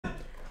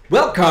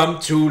Welcome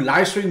to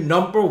live stream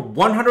number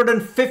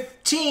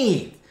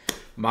 115.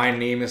 My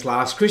name is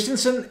Lars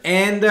Christensen,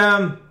 and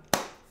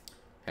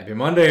happy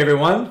Monday,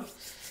 everyone.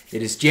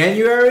 It is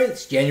January.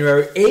 It's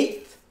January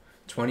 8th,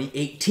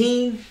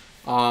 2018.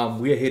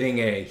 We are hitting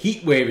a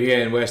heat wave here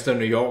in Western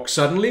New York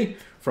suddenly,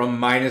 from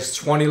minus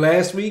 20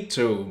 last week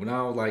to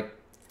now like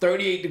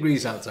 38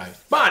 degrees outside.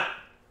 But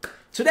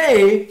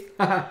today,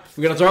 we're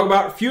going to talk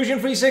about Fusion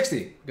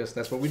 360, because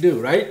that's what we do,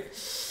 right?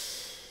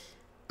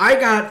 I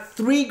got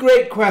 3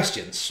 great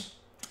questions,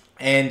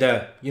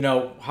 and you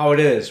know how it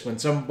is when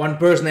one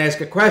person asks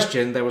a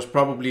question. There was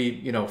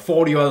probably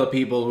 40 other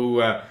people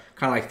who kind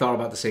of like thought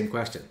about the same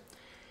question.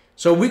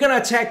 So we're gonna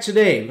attack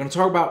today. We're gonna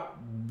talk about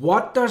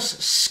what does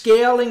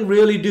scaling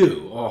really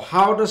do, or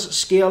how does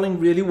scaling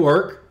really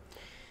work.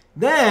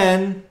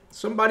 Then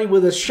somebody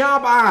with a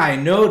sharp eye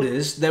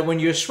noticed that when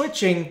you're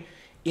switching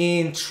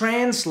in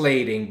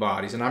translating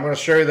bodies, and I'm gonna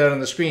show you that on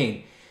the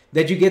screen,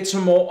 that you get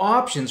some more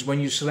options when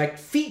you select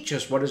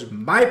features. What is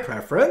my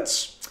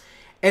preference?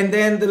 And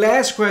then the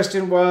last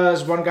question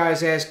was, one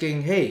guy's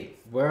asking, hey,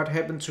 what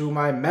happened to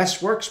my mesh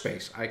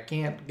workspace? I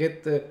can't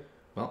get the,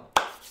 well,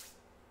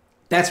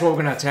 that's what we're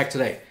gonna attack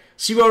today.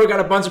 See, we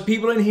got a bunch of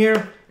people in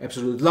here.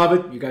 Absolutely love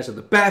it. You guys are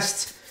the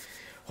best.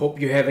 Hope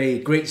you have a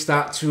great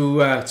start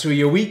to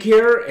your week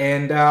here.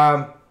 And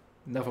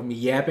enough of me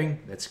yapping.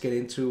 Let's get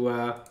into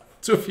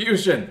to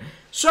Fusion.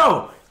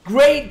 So,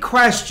 great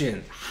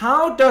question.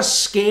 How does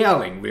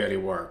scaling really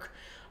work?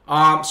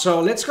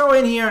 So let's go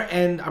in here,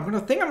 and I'm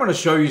gonna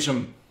show you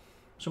some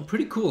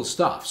pretty cool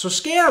stuff. So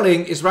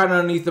scaling is right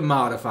underneath the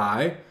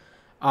modify.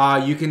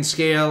 You can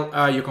scale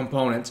your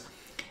components.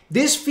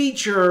 This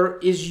feature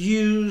is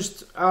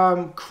used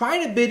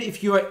quite a bit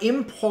if you are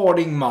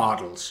importing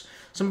models.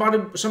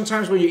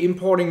 Sometimes when you're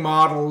importing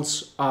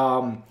models,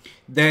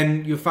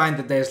 then you find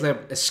that there's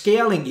a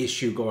scaling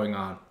issue going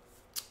on.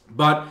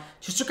 But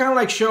just to kind of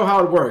like show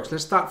how it works,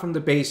 let's start from the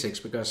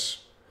basics, because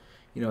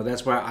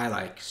that's where I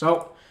like.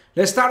 So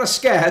let's start a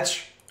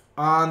sketch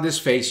on this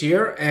face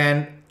here,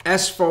 and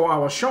S for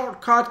our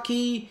shortcut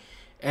key,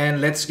 and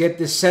let's get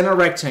this center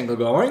rectangle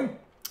going.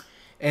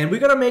 And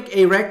we're gonna make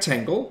a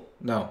rectangle.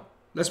 No,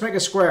 let's make a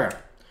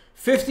square.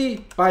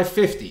 50 by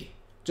 50.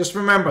 Just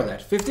remember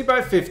that, 50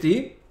 by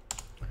 50.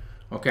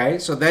 Okay,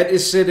 so that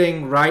is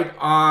sitting right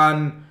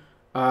on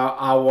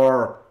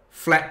our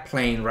flat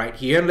plane right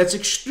here. And let's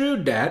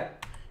extrude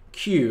that,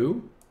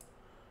 Q,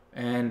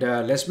 and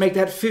let's make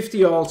that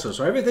 50 also.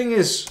 So everything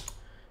is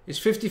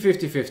 50,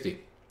 50,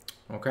 50.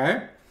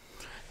 Okay.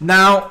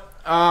 Now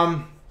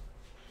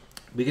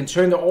we can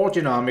turn the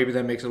origin on. Maybe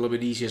that makes it a little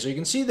bit easier. So you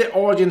can see the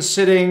origin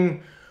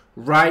sitting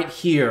right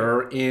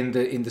here in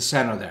the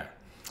center there.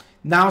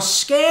 Now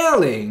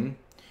scaling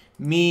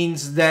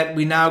means that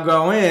we now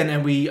go in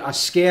and we are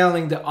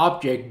scaling the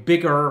object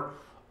bigger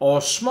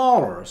or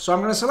smaller. So I'm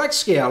going to select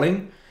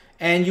scaling,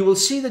 and you will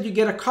see that you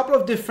get a couple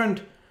of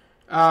different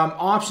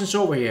options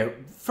over here.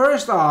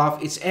 First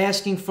off, it's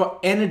asking for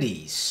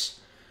entities.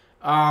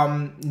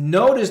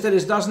 Notice that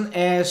it doesn't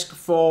ask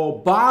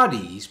for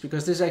bodies,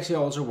 because this actually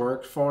also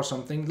works for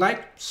something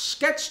like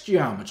sketch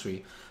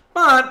geometry.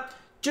 But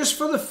just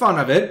for the fun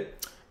of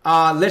it,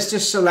 let's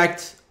just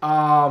select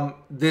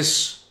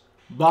this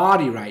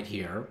body right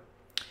here.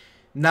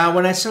 Now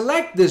when I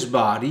select this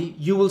body,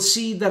 you will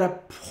see that a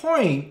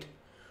point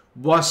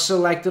was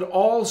selected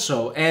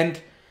also,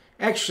 and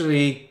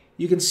actually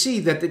you can see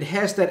that it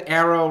has that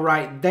arrow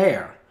right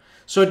there.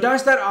 So it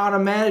does that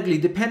automatically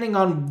depending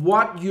on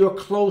what you're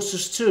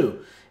closest to.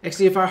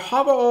 Actually, if I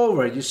hover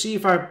over it, you see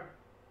if I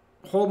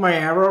hold my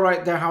arrow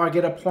right there how I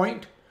get a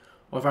point,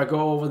 or if I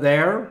go over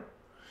there.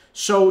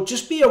 So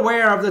just be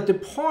aware of that the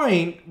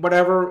point,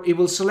 whatever, it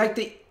will select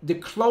the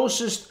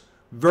closest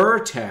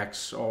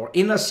vertex or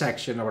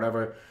intersection or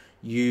whatever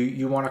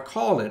you want to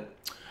call it.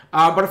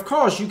 But of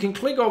course you can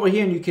click over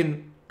here and you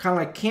can kind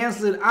of like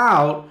cancel it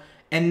out,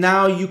 and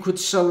now you could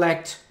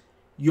select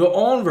your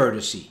own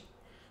vertex.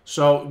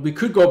 So we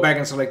could go back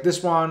and select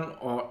this one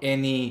or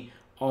any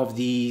of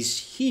these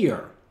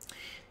here.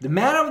 The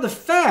matter of the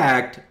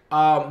fact,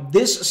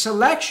 this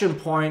selection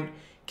point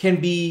can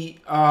be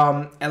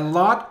a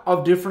lot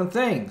of different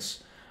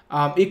things.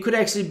 It could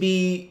actually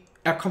be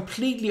a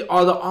completely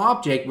other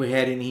object we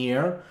had in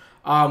here.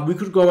 We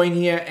could go in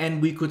here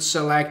and we could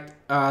select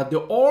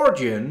the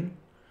origin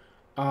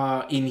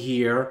in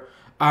here.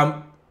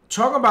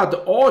 Talking about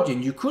the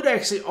origin, you could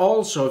actually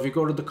also, if you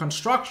go to the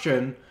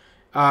construction,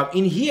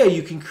 in here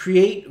you can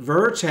create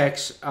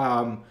vertex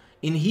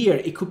in here.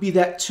 It could be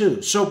that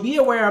too. So be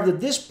aware of that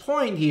this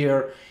point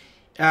here,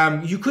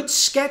 you could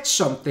sketch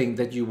something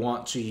that you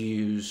want to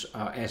use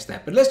as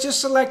that. But let's just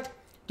select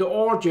the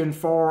origin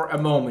for a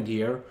moment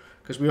here,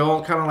 because we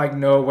all kind of like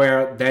know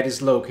where that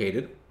is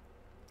located.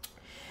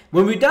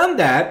 When we've done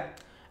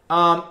that,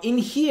 in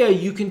here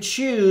you can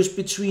choose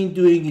between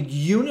doing it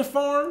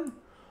uniform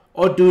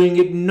or doing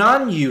it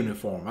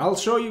non-uniform. I'll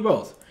show you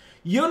both.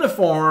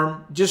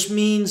 Uniform just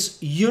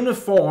means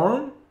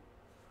uniform,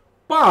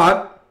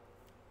 but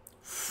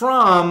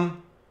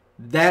from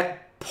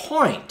that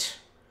point.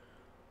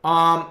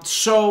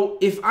 So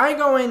if I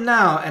go in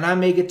now and I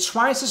make it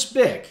twice as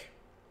big,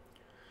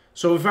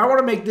 so if I want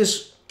to make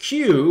this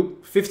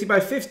cube 50 by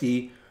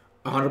 50,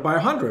 100 by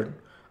 100,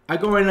 I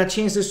go in and I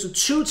change this to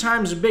 2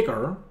 times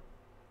bigger,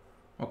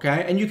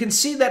 okay? And you can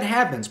see that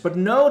happens, but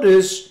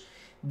notice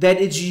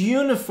that it's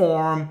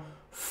uniform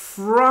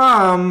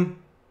from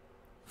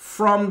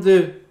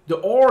the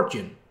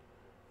origin.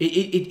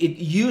 It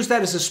used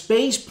that as a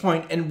space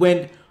point and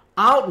went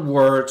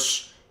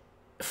outwards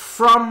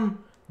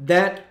from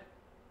that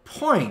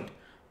point.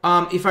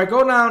 If I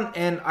go down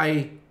and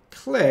I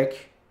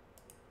click,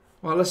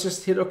 well, let's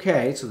just hit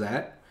OK to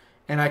that,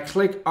 and I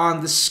click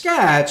on the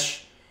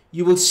sketch,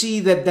 you will see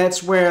that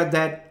that's where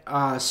that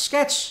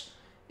sketch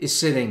is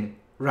sitting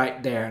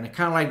right there, and it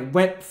kind of like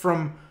went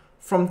from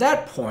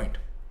that point.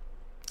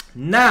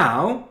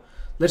 Now,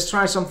 let's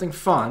try something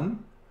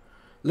fun.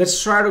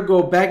 Let's try to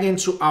go back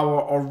into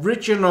our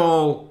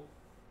original.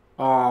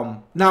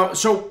 Now,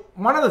 so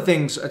one of the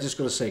things I just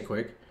gotta say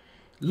quick.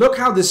 Look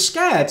how the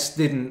sketch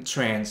didn't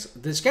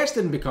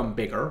become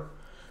bigger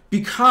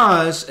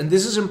because, and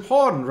this is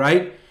important,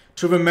 right?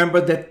 To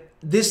remember that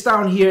this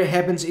down here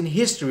happens in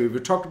history. We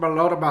talked about a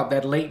lot about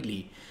that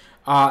lately.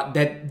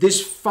 That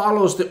this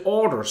follows the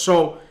order.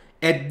 So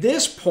at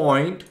this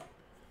point,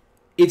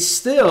 it's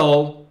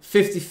still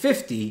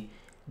 50-50.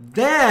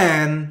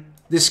 Then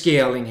the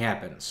scaling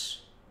happens.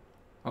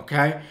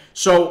 Okay,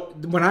 so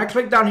when I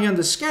click down here on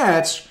the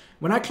sketch,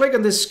 when I click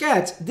on this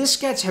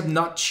sketch have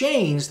not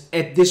changed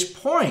at this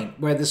point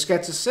where the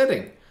sketch is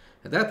sitting.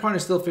 At that point,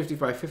 it's still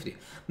 50-50.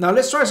 Now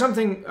let's try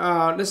something.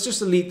 Let's just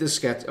delete this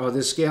sketch or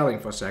this scaling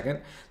for a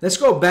second. Let's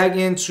go back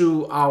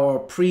into our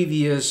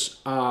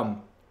previous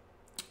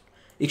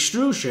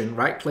extrusion.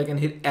 Right click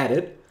and hit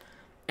edit,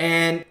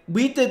 and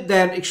we did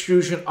that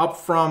extrusion up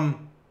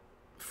from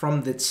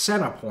the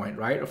center point,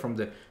 right, or from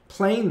the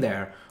plane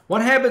there.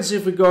 What happens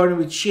if we go and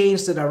we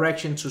change the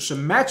direction to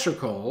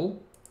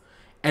symmetrical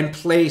and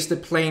place the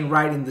plane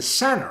right in the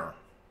center?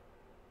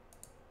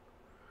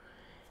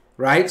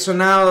 Right, so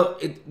now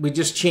we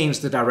just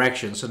changed the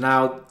direction. So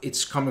now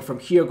it's coming from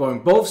here going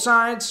both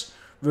sides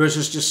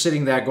versus just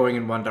sitting there going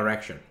in one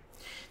direction.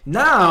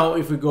 Now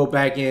if we go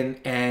back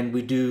in and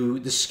we do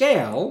the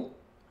scale,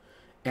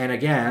 and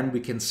again we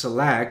can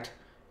select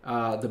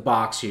the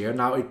box here.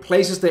 Now it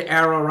places the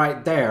arrow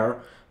right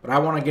there, but I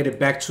want to get it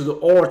back to the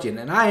origin.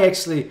 And I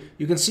actually,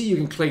 you can see you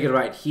can click it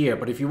right here,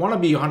 but if you want to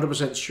be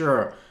 100%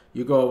 sure,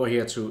 you go over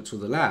here to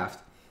the left.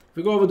 If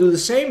we go over to do the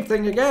same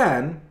thing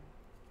again,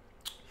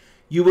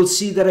 you will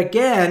see that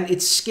again,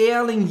 it's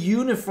scaling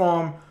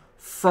uniform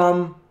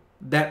from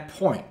that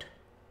point.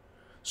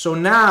 So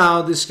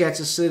now the sketch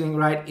is sitting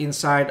right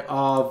inside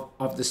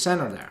of the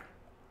center there,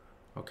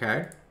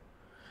 okay?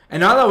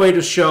 Another way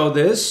to show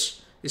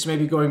this is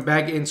maybe going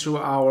back into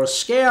our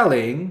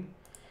scaling,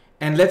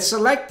 and let's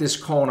select this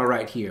corner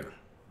right here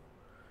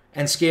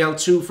and scale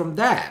 2 from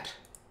that.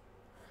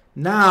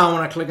 Now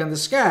when I click on the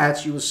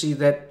sketch, you will see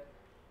that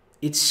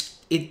it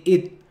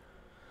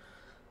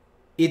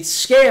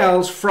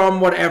scales from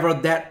whatever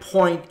that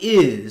point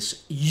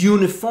is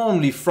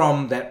uniformly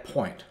from that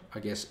point, I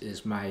guess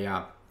is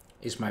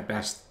my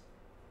best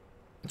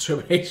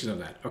interpretation of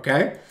that.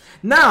 Okay,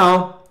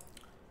 now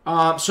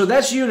so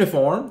that's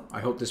uniform. I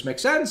hope this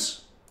makes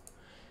sense.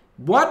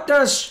 What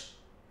does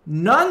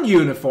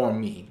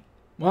non-uniform mean?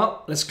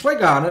 Well, let's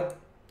click on it.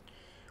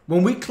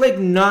 When we click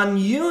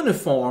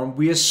non-uniform,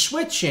 we are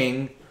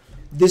switching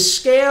the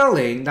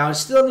scaling. Now it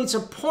still needs a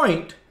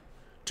point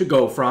to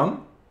go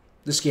from,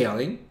 the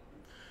scaling,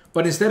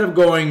 but instead of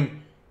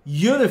going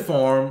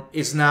uniform,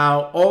 it's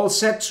now all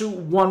set to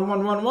 1,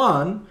 1, 1,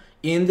 1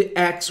 in the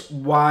X,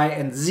 Y,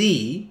 and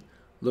Z.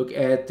 Look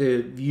at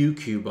the view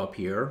cube up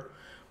here.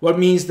 What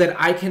means that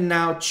I can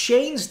now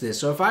change this.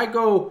 So if I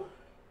go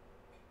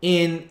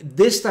in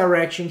this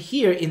direction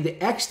here, in the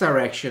X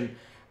direction,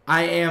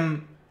 I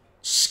am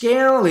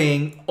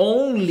scaling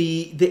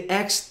only the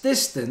X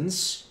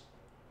distance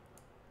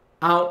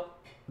out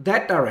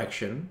that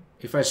direction.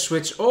 If I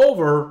switch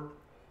over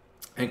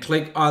and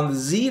click on the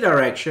Z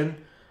direction,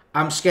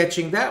 I'm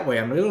sketching that way.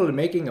 I'm literally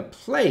making a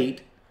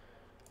plate.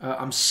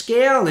 I'm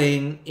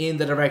scaling in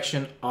the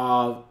direction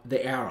of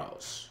the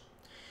arrows.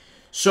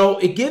 So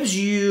it gives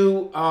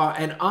you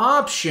an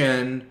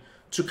option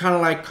to kind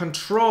of like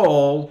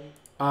control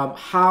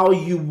how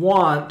you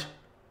want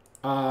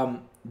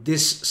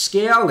this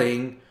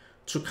scaling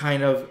to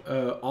kind of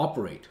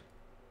operate.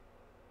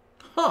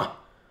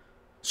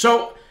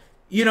 So,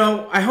 you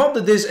know, I hope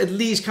that this at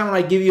least kind of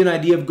like give you an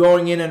idea of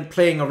going in and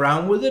playing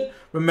around with it.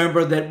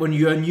 Remember that when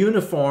you're in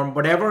uniform,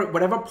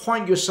 whatever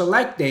point you're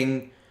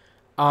selecting,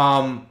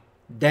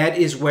 that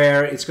is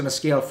where it's going to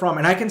scale from.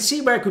 And I can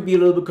see where it could be a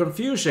little bit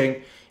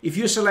confusing. If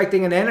you're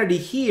selecting an entity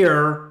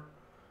here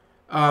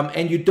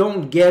and you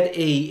don't get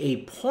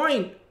a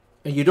point,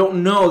 and you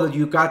don't know that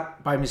you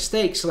got, by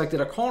mistake, selected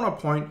a corner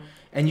point,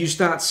 and you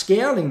start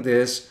scaling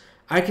this,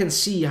 I can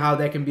see how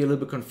that can be a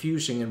little bit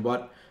confusing in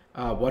what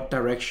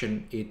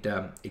direction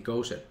it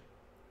goes in.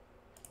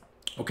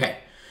 Okay,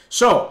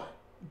 so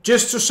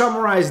just to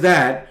summarize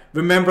that,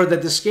 remember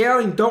that the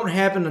scaling don't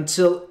happen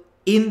until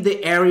in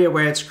the area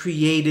where it's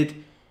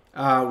created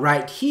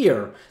right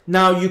here.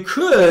 Now you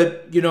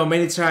could, you know,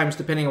 many times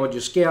depending on what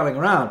you're scaling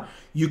around,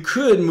 you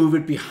could move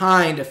it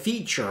behind a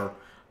feature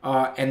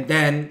and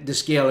then the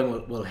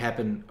scaling will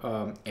happen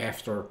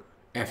after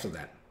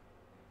that.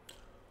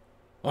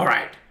 All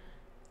right,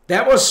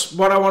 that was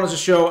what I wanted to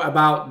show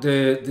about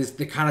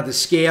the kind of the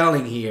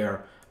scaling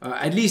here.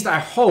 At least I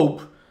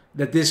hope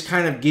that this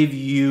kind of give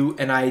you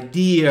an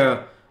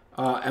idea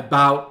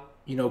about,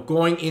 you know,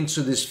 going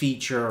into this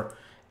feature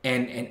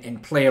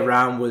and play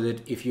around with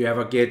it if you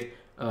ever get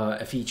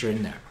a feature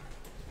in there.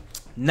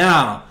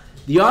 Now,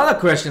 the other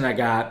question I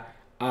got,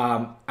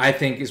 I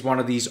think is one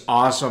of these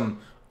awesome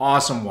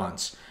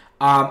ones.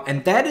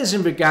 And that is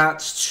in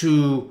regards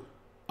to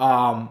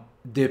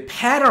the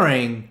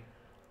pattering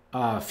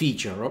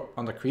feature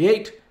on the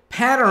create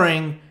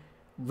pattering,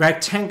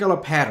 rectangular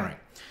pattering.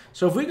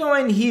 So if we go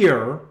in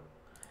here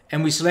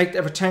and we select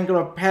a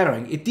rectangular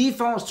pattering, it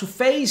defaults to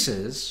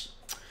faces.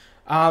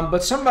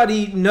 But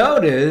somebody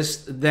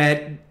noticed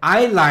that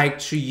I like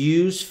to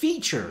use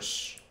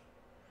features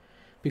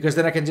because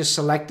then I can just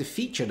select the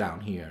feature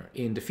down here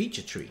in the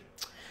feature tree.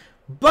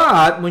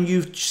 But when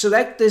you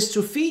select this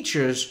to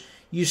features,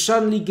 you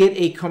suddenly get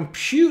a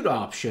compute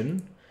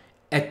option,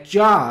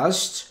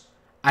 adjust,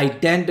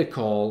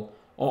 identical,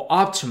 or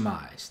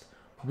optimized.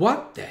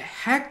 What the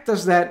heck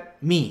does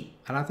that mean?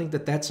 And I think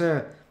that that's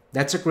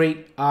a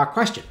great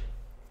question.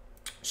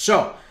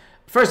 So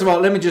first of all,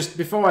 let me just,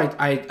 before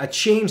I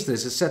change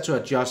this, it's set to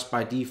adjust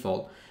by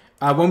default.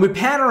 When we're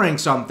patterning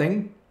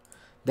something,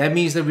 that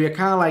means that we are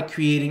kind of like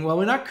creating, well,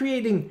 we're not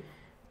creating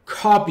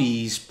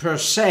copies per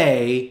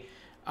se,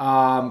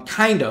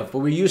 kind of, but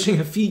we're using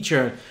a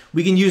feature.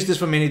 We can use this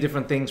for many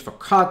different things, for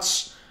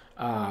cuts,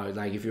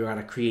 like if you want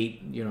to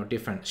create, you know,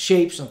 different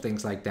shapes and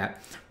things like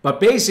that. But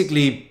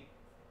basically,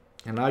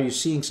 and now you're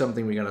seeing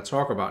something we're going to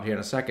talk about here in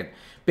a second.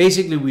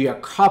 Basically, we are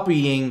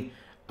copying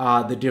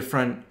the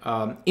different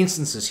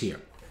instances here.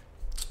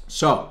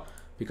 So,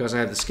 because I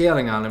have the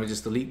scaling on, let me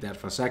just delete that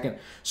for a second.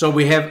 So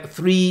we have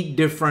 3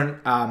 different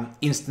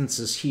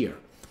instances here.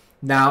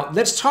 Now,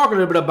 let's talk a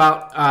little bit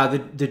about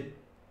the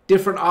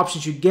different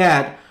options you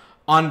get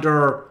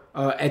under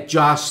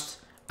adjust,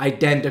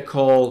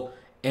 identical,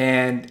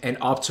 and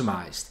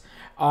optimized.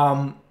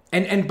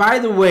 And by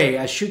the way,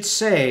 I should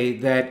say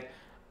that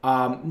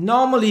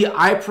normally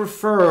I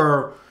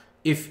prefer,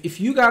 if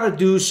you got to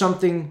do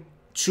something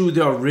to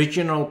the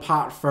original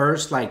part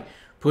first, like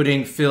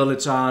putting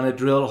fillets on it,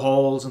 drill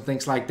holes and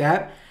things like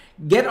that,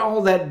 get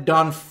all that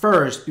done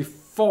first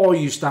before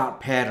you start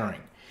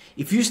patterning.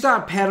 If you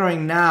start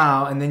patterning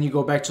now and then you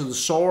go back to the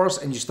source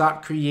and you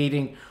start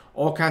creating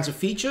all kinds of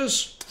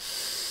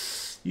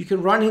features, you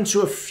can run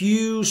into a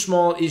few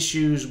small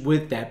issues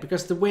with that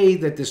because the way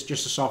that this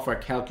just the software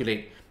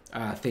calculate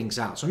things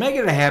out. So make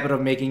it a habit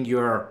of making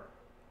your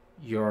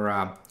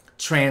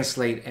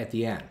translate at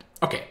the end.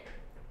 Okay,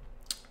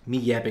 me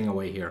yapping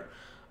away here.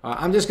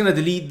 I'm just gonna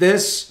delete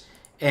this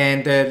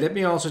and let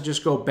me also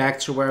just go back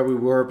to where we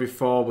were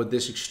before with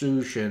this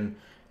extrusion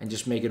and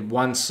just make it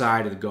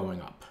one-sided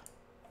going up.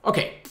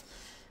 Okay,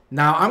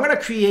 now I'm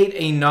gonna create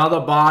another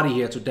body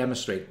here to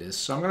demonstrate this.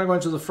 So I'm gonna go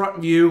into the front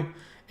view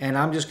and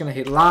I'm just gonna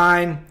hit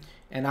line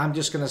and I'm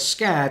just gonna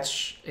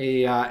sketch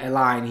a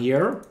line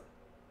here.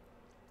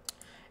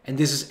 And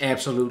this is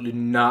absolutely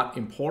not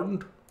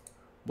important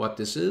what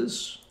this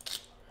is.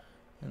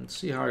 And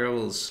see how I got a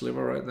little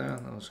sliver right there?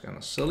 That was kind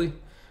of silly.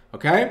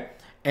 Okay,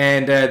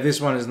 and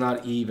this one is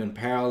not even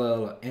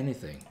parallel or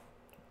anything.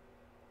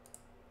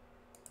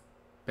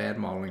 Bad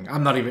modeling.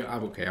 I'm not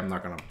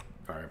gonna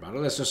worry about it.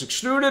 Let's just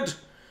extrude it.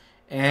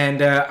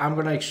 And I'm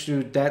gonna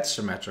extrude that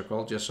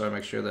symmetrical just so I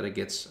make sure that it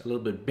gets a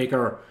little bit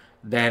bigger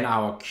than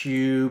our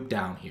cube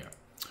down here.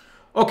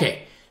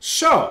 Okay,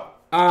 so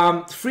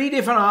 3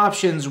 different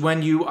options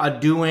when you are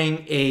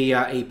doing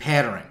a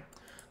patterning.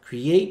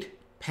 Create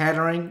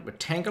pattering,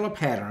 rectangular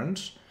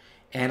patterns,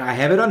 and I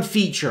have it on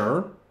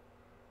feature,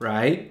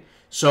 right?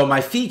 So my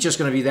feature is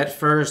going to be that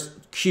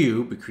first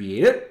cube we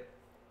created.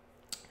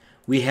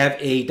 We have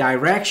a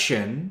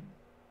direction,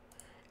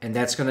 and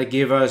that's going to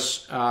give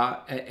us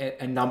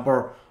a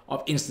number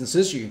of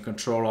instances. You can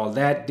control all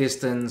that,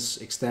 distance,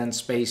 extent,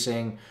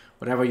 spacing,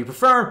 whatever you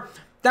prefer.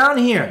 Down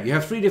here, you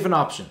have 3 different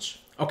options.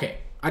 Okay,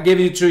 I'll give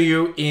it to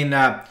you in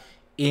the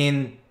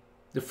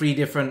 3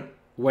 different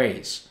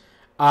ways.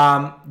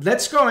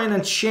 Let's go in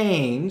and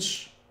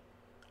change.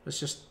 Let's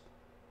just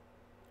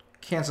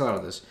cancel out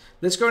of this.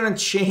 Let's go in and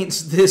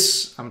change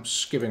this. I'm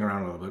skipping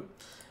around a little bit.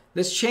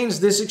 Let's change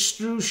this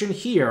extrusion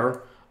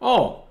here.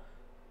 Oh,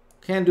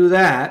 can't do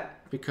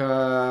that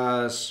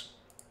because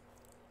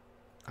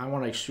I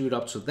want to extrude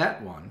up to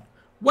that one.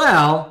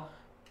 Well,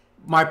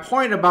 my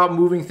point about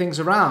moving things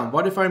around.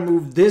 What if I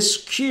move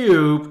this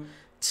cube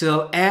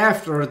till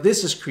after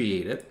this is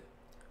created?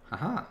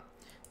 Haha.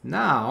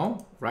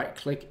 Now,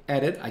 right-click,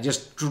 edit. I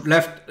just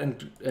left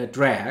and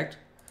dragged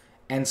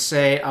and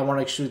say I want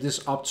to extrude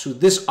this up to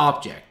this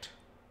object.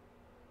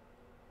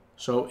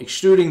 So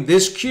extruding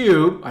this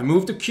cube, I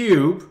move the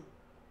cube,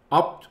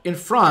 up in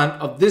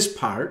front of this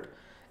part,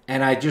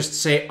 and I just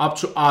say up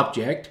to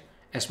object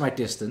as my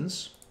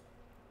distance.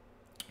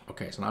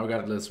 Okay, so now we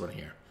got this one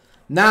here.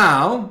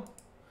 Now,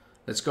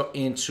 let's go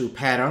into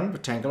pattern,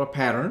 rectangular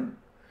pattern.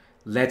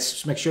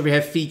 Let's make sure we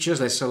have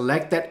features. Let's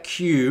select that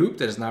cube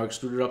that is now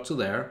extruded up to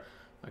there.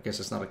 I guess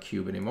it's not a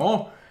cube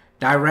anymore.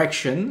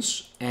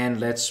 Directions, and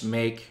let's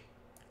make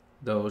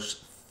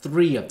those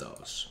 3 of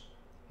those.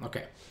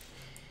 Okay.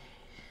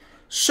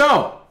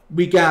 So,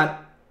 we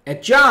got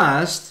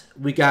adjust,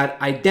 we got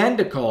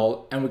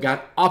identical, and we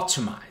got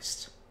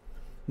optimized.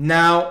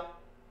 Now,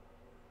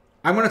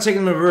 I'm going to take it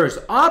in reverse.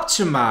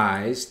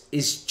 Optimized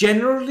is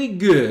generally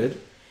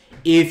good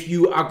if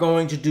you are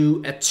going to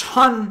do a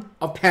ton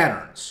of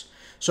patterns.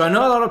 So I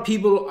know a lot of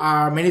people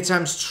are many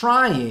times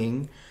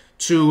trying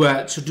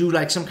to do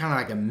like some kind of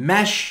like a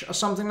mesh or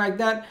something like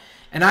that.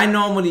 And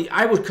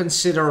I would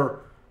consider,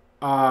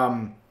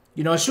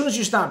 you know, as soon as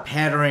you start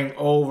patterning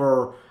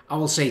over, I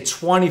will say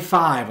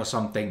 25 or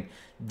something,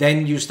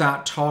 then you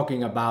start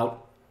talking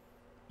about,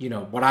 you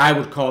know, what I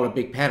would call a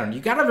big pattern. You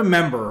got to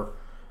remember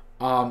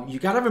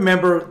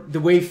the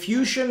way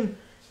Fusion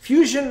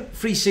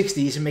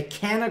 360 is a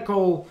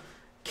mechanical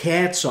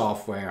CAD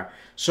software.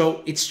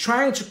 So it's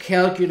trying to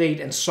calculate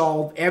and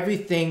solve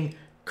everything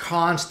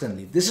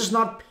constantly. This is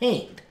not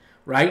Paint,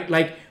 right?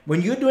 Like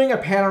when you're doing a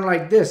pattern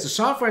like this, the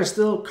software is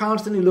still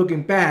constantly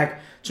looking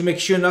back to make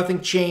sure nothing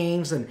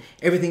changed and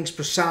everything's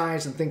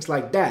precise and things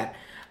like that.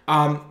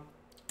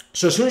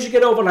 So as soon as you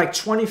get over like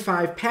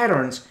 25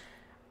 patterns,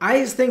 I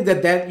just think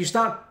that you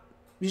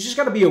just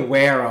got to be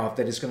aware of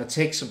that it's going to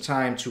take some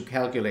time to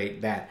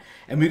calculate that.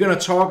 And we're going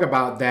to talk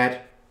about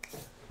that.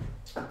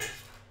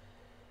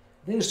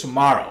 I think it's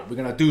tomorrow. We're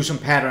going to do some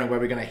patterning where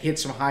we're going to hit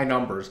some high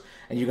numbers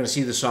and you're going to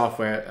see the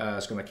software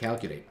is going to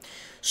calculate.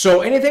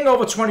 So anything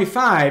over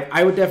 25,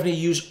 I would definitely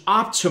use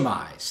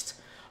optimized.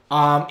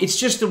 It's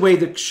just the way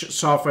the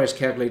software is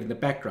calculated in the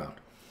background.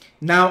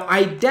 Now,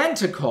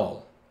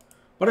 identical,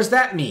 what does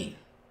that mean?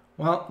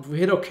 Well, if we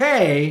hit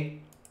OK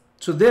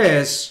to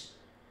this,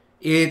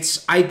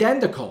 it's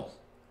identical,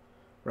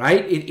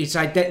 right?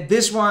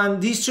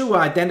 These two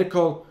are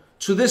identical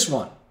to this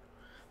one.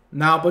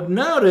 Now, but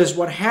notice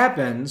what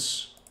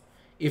happens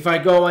if I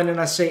go in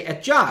and I say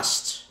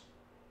adjust.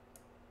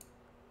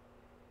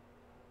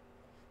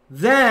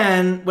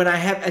 Then when I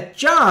have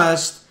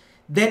adjust,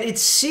 then it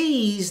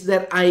sees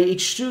that I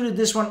extruded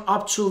this one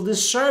up to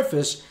this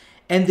surface,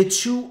 and the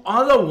 2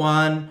 other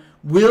one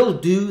will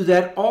do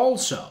that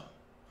also.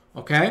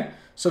 Okay?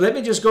 So let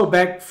me just go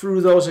back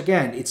through those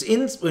again. It's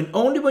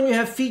only when you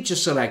have feature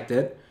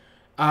selected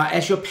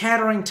as your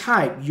patterning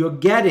type, you're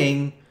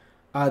getting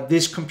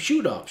this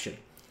compute option.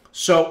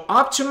 So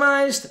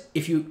optimized,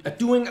 if you are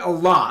doing a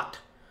lot,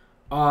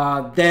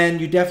 then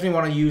you definitely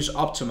want to use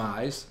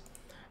optimized.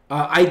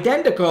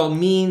 Identical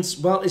means,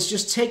 well, it's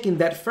just taking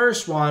that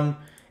first one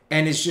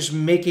and it's just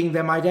making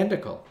them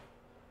identical.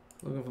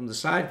 Looking from the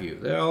side view,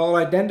 they're all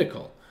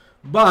identical.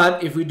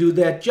 But if we do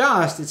that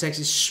adjust, it's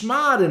actually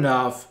smart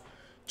enough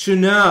to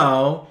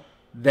know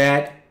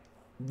that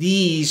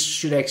these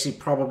should actually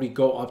probably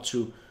go up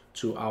to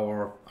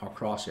our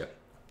crosshair.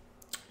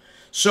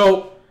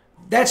 So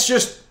that's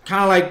just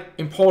kind of like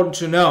important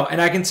to know.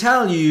 And I can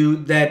tell you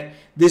that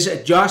this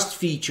adjust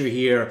feature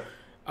here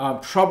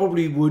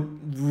probably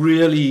would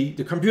really,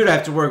 the computer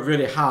have to work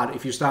really hard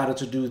if you started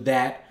to do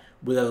that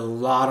with a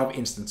lot of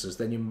instances.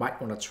 Then you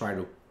might want to try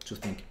to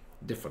think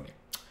differently.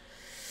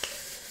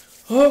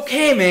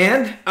 Okay,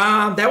 man,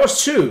 that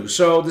was 2.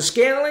 So the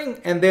scaling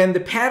and then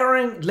the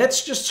patterning.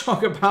 Let's just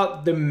talk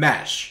about the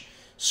mesh.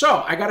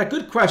 So I got a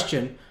good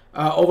question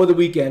over the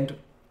weekend.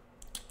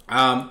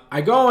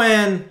 I go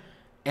in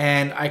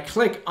and I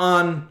click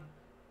on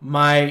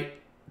my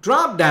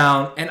drop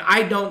down and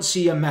I don't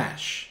see a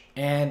mesh.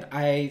 And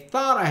I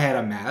thought I had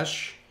a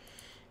mesh.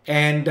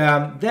 And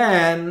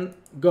then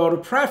go to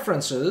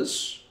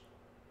preferences,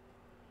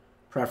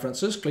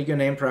 click your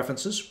name,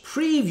 preferences,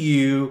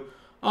 preview.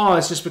 Oh,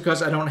 it's just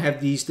because I don't have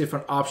these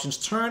different options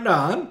turned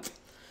on.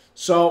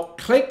 So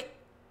click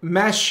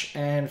mesh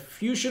and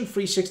Fusion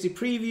 360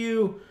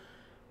 preview.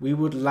 We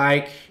would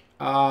like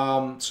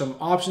some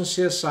options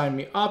here. Sign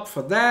me up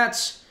for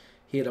that.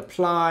 Hit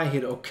apply,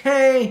 hit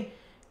OK,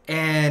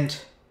 and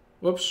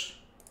whoops,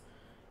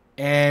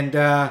 and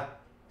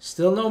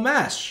still no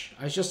mesh.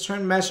 I just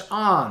turned mesh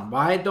on.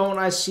 Why don't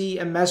I see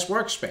a mesh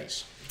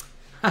workspace?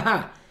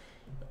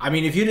 I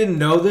mean, if you didn't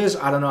know this,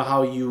 I don't know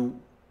how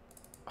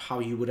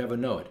you would ever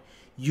know it.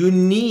 You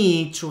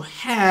need to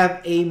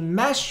have a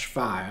mesh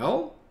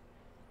file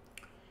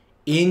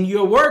in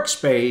your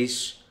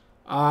workspace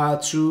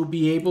to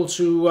be able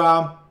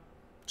to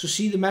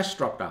see the mesh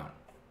drop down.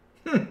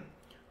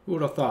 Who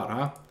would have thought,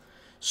 huh?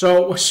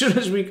 So as soon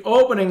as we're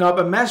opening up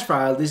a mesh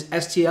file, this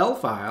STL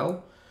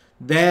file,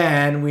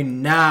 then we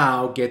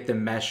now get the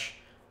mesh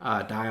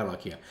dialog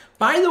here.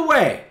 By the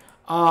way,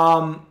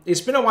 it's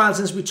been a while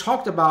since we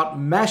talked about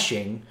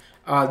meshing.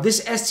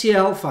 This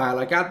STL file,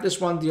 I got this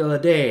one the other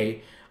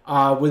day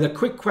with a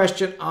quick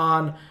question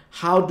on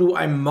how do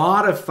I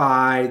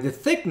modify the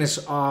thickness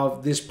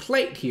of this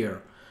plate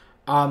here.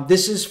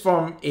 This is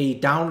from a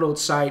download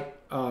site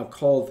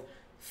called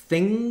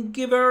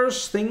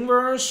Thingiverse,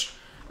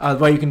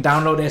 where you can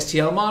download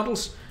STL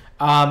models.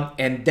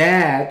 And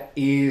that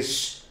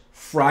is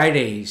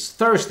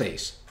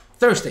Thursday's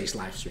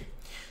live stream.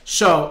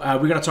 So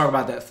we're going to talk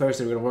about that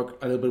Thursday. We're going to work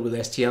a little bit with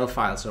STL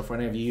files. So for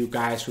any of you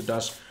guys who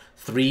does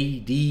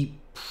 3D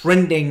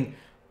printing,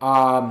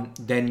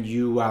 then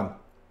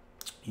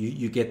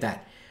you get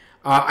that.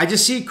 I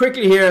just see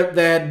quickly here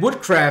that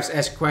Woodcrafts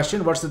asked a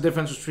question. What's the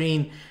difference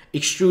between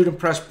extrude and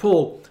press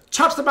pull?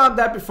 Touched about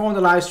that before in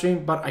the live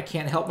stream, but I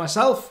can't help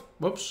myself.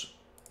 Whoops.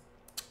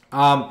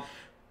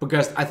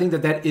 Because I think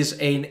that is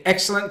an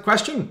excellent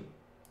question.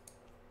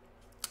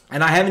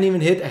 And I haven't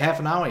even hit a half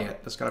an hour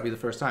yet. That's got to be the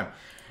first time.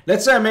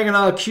 Let's make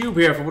another cube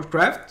here for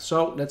Woodcraft.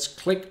 So let's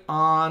click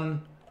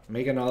on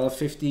make another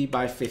 50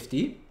 by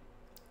 50.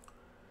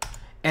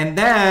 And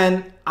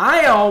then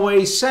I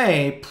always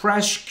say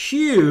press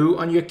Q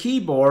on your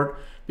keyboard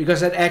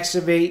because that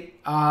activates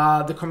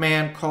the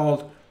command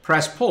called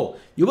press pull.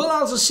 You will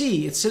also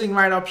see it's sitting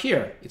right up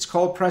here. It's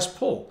called press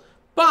pull.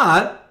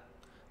 But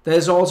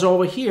there's also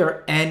over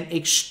here an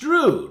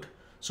extrude.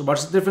 So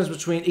what's the difference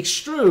between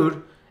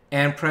extrude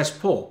and press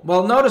pull?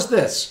 Well, notice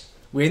this.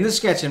 We're in the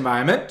sketch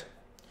environment.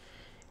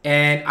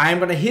 And I'm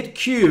going to hit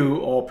Q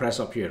or press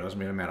up here. It doesn't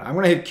really matter. I'm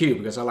going to hit Q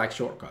because I like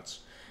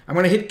shortcuts. I'm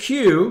going to hit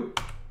Q.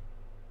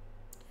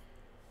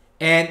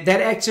 And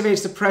that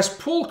activates the press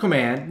pull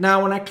command.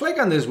 Now, when I click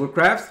on this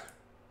Woodcraft,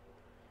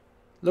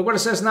 look what it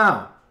says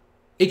now.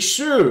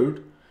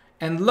 Extrude.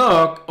 And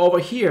look over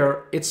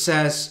here, it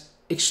says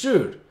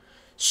extrude.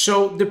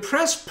 So the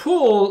press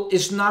pull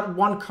is not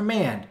one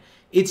command.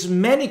 It's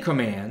many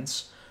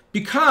commands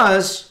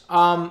because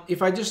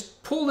if I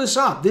just pull this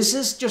up, this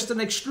is just an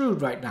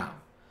extrude right now.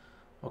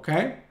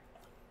 Okay?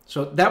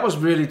 So that was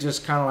really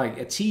just kind of like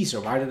a teaser.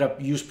 Why did I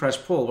use press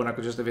pull when I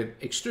could just have hit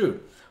extrude?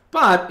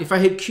 But if I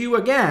hit Q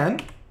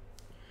again,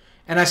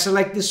 and I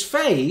select this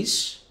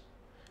face,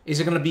 is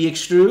it going to be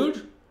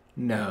extrude?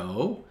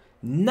 No.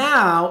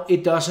 Now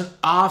it does an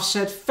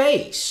offset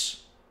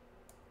face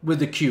with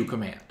the Q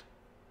command.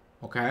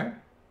 Okay?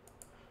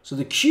 So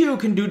the Q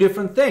can do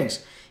different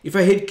things. If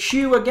I hit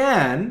Q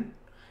again,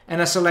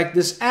 and I select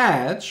this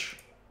edge,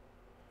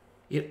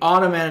 it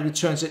automatically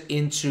turns it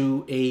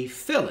into a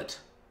fillet.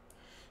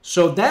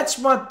 So that's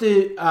what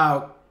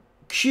the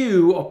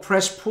Q or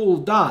press pull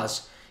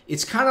does.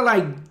 It's kind of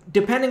like,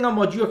 depending on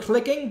what you're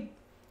clicking,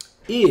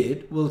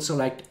 it will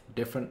select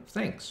different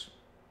things.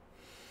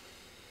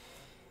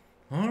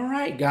 All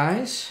right,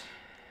 guys.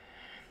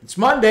 It's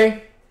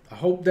Monday. I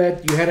hope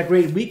that you had a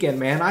great weekend,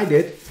 man. I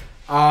did.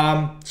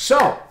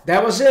 So,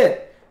 that was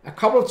it. A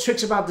couple of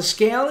tricks about the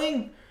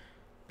scaling.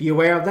 Be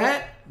aware of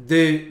that.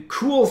 The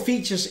cool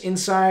features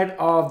inside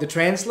of the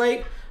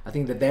translate. I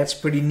think that's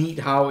pretty neat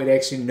how it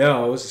actually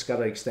knows. It's got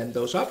to extend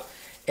those up.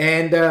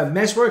 And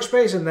Mesh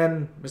Workspace, and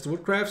then Mr.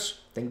 Woodcrafts,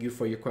 thank you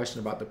for your question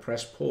about the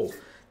press pull.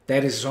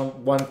 That is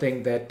one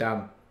thing that,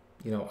 I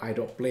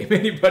don't blame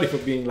anybody for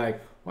being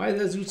like, why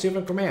does it do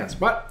different commands?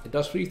 But it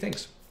does 3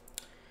 things.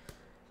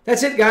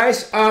 That's it,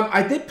 guys.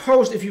 I did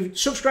post, if you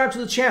subscribe to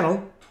the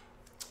channel,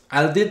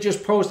 I did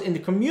just post in the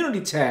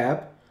community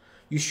tab.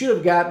 You should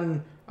have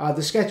gotten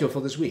the schedule for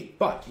this week.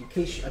 But in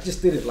case, I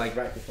just did it like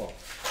right before.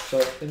 So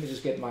let me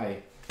just get my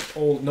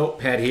old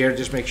notepad here,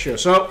 just make sure.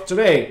 So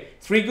today,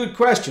 3 good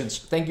questions.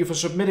 Thank you for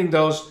submitting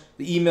those.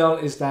 The email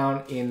is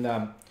down in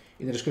the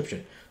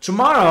description.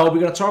 Tomorrow, we're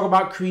going to talk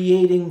about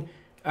creating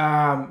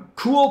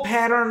cool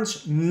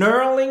patterns,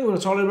 knurling. We're going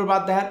to talk a little bit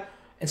about that.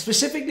 And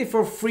specifically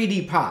for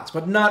 3D parts,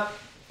 but not,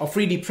 or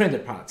 3D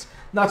printed parts.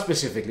 Not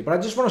specifically, but I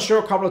just want to show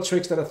a couple of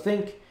tricks that I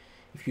think,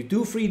 if you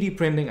do 3D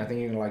printing, I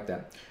think you're going to like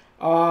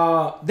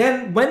that.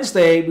 Then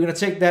Wednesday, we're going to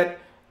take that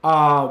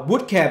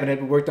wood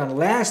cabinet we worked on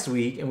last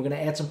week, and we're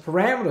going to add some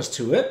parameters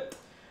to it.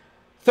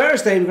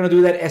 Thursday, we're going to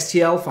do that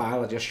STL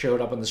file I just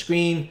showed up on the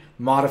screen,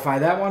 modify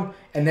that one.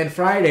 And then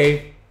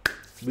Friday,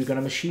 we're going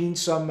to machine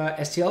some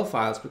STL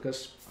files,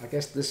 because I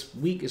guess this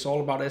week is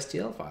all about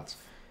STL files.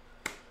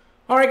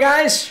 All right,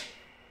 guys.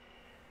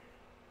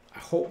 I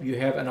hope you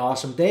have an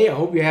awesome day. I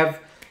hope you have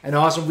an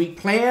awesome week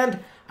planned.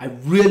 I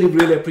really,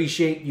 really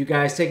appreciate you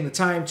guys taking the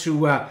time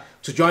to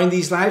join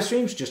these live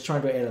streams. Just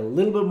trying to add a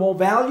little bit more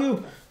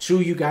value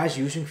to you guys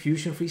using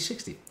Fusion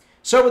 360.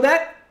 So with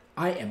that,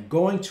 I am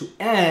going to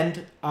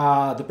end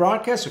the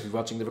broadcast. If you're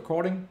watching the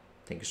recording,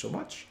 thank you so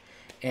much.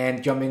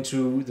 And jump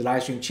into the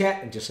live stream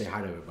chat and just say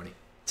hi to everybody.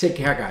 Take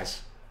care,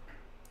 guys.